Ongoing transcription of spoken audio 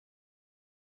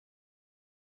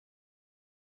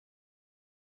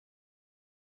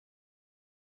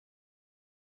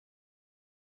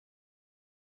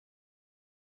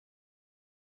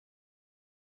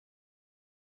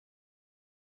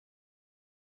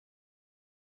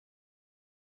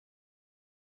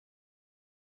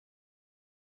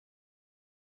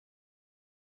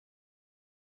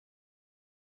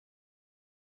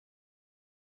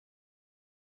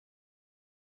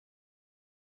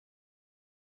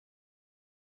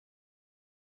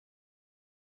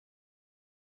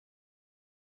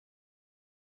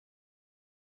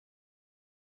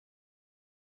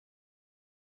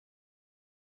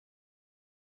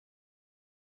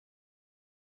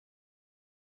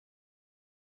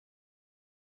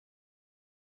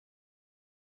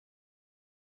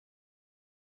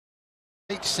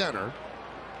Center.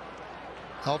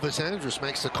 Elvis Andrus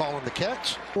makes the call on the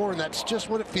catch, and that's just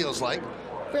what it feels like.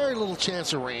 Very little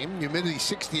chance of rain. Humidity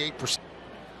 68%.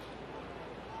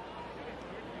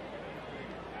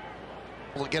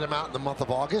 We'll get him out in the month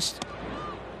of August.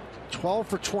 12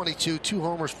 for 22, 2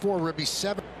 homers, 4 ribbies,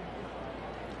 7.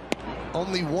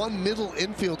 Only one middle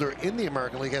infielder in the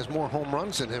American League has more home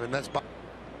runs than him, and that's Bob.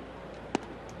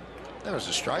 There's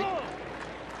a strike.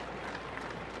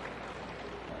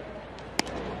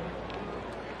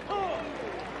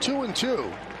 Two and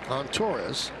two on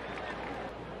Torres.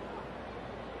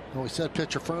 Well, we said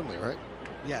pitcher friendly, right?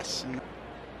 Yes.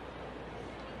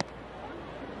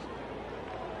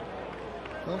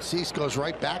 Well, Cease goes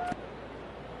right back.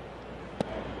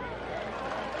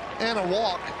 And a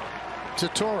walk to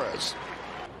Torres.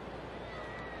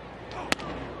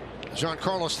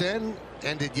 Giancarlo Stanton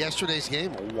ended yesterday's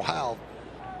game wild.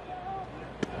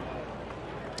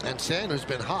 And Stanton, who's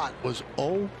been hot, was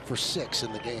 0 for 6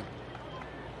 in the game.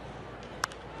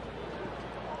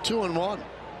 2-1.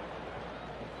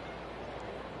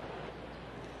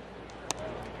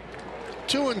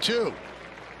 Two and two.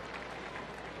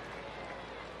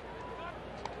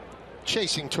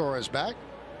 Chasing Torres back.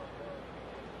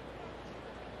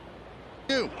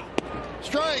 2.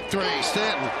 Strike 3.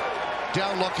 Stanton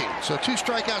down looking. So 2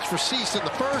 strikeouts for Cease in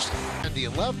the first. Andy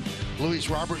in left. Luis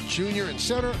Robert Jr. in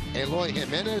center. Eloy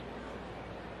Jimenez.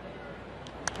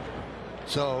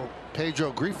 So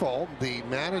Pedro Grifol, the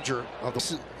manager of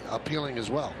the, appealing as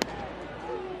well.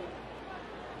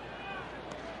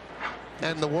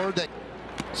 And the word that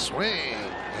swing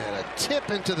and a tip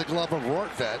into the glove of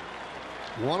Rortvedt.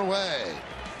 1 away.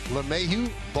 LeMahieu,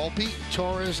 Volpe,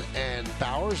 Torres, and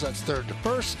Bowers. That's third to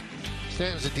first.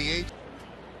 Stanton's a DH.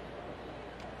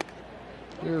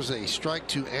 Here's a strike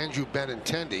to Andrew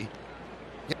Benintendi.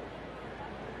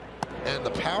 And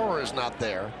the power is not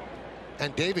there.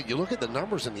 And David, you look at the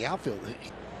numbers in the outfield.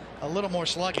 A little more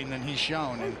slugging than he's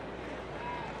shown, and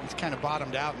he's kind of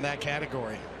bottomed out in that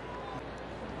category.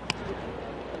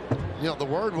 You know, the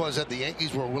word was that the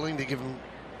Yankees were willing to give him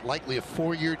likely a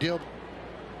 4-year deal.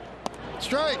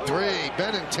 Strike 3.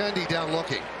 Benintendi down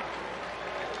looking.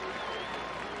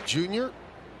 Junior,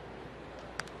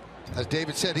 as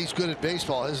David said, he's good at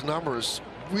baseball. His number is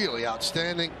really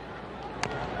outstanding.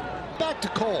 Back to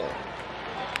Cole.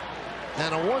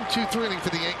 And a 1-2-3 inning for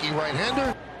the Yankee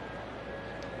right-hander.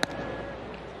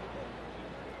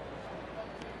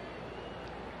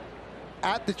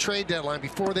 At the trade deadline,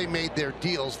 before they made their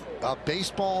deals,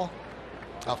 baseball,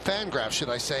 Fangraphs, should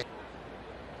I say.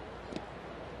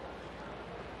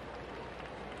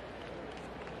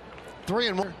 Three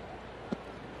and 1.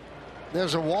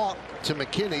 There's a walk to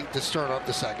McKinney to start up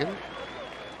the second.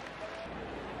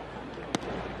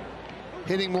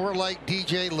 Hitting more like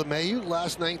DJ LeMahieu.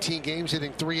 Last 19 games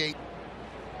hitting .38.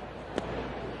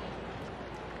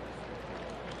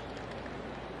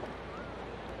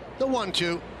 The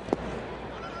 1-2.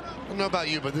 I don't know about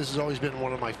you, but this has always been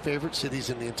one of my favorite cities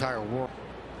in the entire world.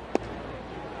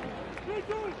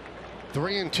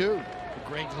 3-2. The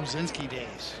Greg Luzinski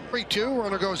days. 3-2.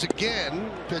 Runner goes again.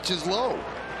 Pitches low.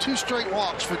 2 straight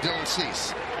walks for Dylan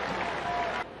Cease.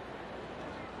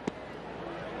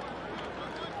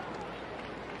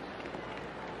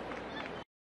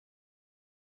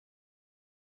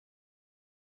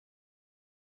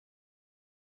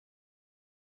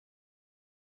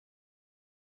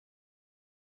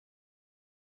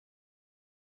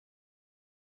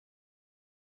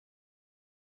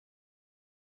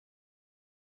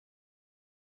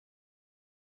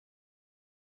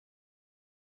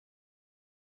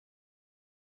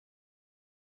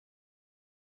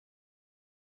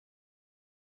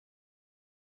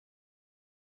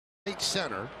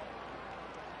 Center.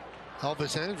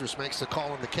 Elvis Andrus makes the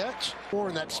call on the catch,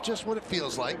 and that's just what it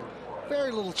feels like.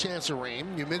 Very little chance of rain.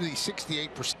 Humidity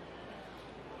 68%.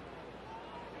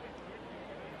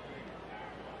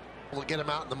 We'll get him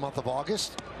out in the month of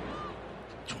August.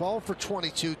 12 for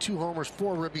 22, 2 homers,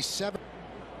 4 ribbies, 7.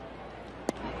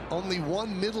 Only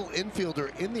one middle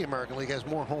infielder in the American League has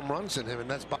more home runs than him, and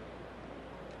that's Bob.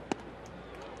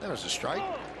 There's a strike.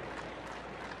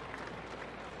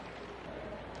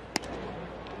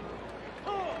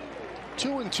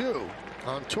 2-2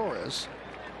 on Torres.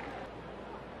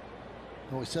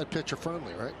 Well, we said pitcher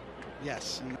friendly, right?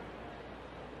 Yes.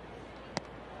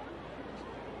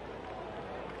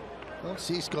 Well,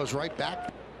 Cease goes right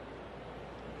back.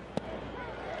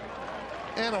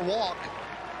 And a walk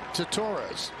to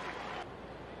Torres.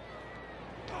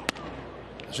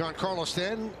 Giancarlo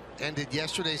Stanton ended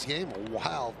yesterday's game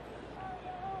wild.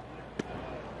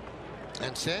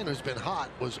 And Stanton, who's been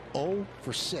hot, was 0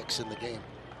 for 6 in the game.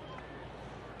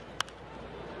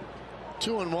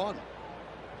 2-1.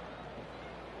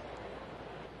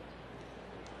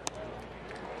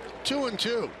 Two and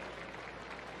two.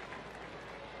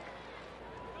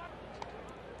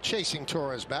 Chasing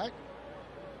Torres back.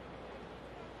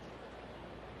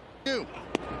 2.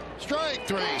 Strike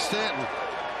 3. Stanton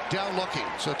down looking.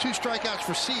 So 2 strikeouts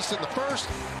for Cease in the first.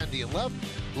 Andy in left.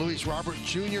 Luis Robert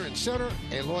Jr. in center.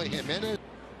 Eloy Jimenez.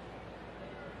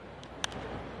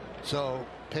 So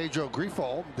Pedro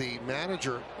Grifol, the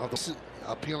manager of the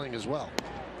appealing as well.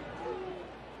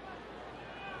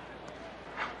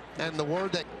 And the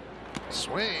word that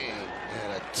swing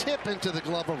and a tip into the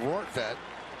glove of Rortvedt.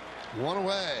 1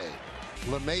 away.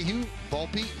 LeMahieu,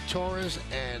 Volpe, Torres,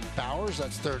 and Bowers.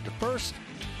 That's third to first.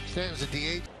 Stands at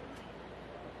DH.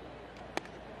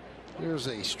 Here's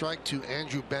a strike to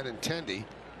Andrew Benintendi.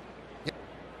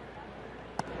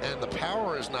 And the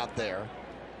power is not there.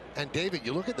 And David,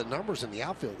 you look at the numbers in the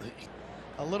outfield.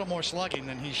 A little more slugging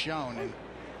than he's shown, and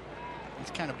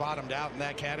he's kind of bottomed out in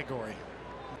that category.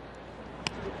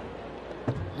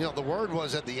 You know, the word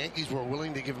was that the Yankees were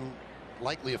willing to give him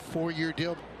likely a 4-year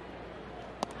deal.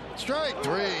 Strike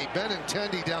 3.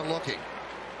 Benintendi down looking.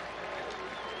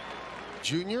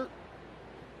 Junior,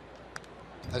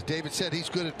 as David said, he's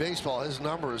good at baseball. His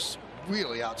number is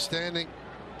really outstanding.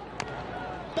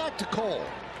 Back to Cole.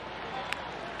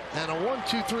 And a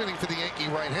 1-2-3 inning for the Yankee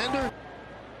right-hander.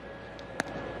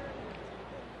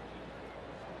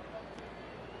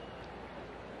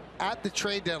 At the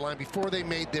trade deadline, before they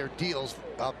made their deals,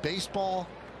 baseball,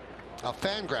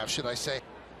 Fangraph, should I say.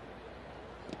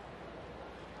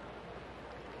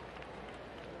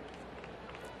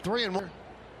 Three and 1.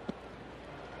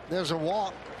 There's a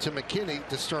walk to McKinney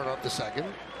to start up the second.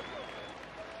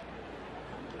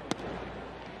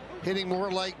 Hitting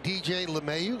more like DJ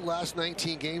LeMahieu. Last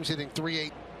 19 games hitting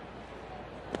 .38.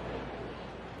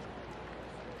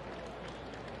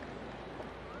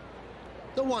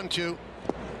 The 1-2.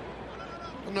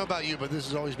 I don't know about you, but this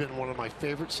has always been one of my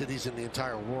favorite cities in the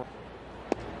entire world.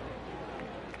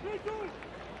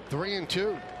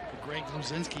 3-2. Greg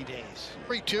Luzinski days.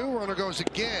 3-2. Runner goes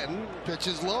again.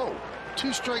 Pitches low.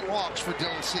 2 straight walks for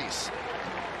Dylan Cease.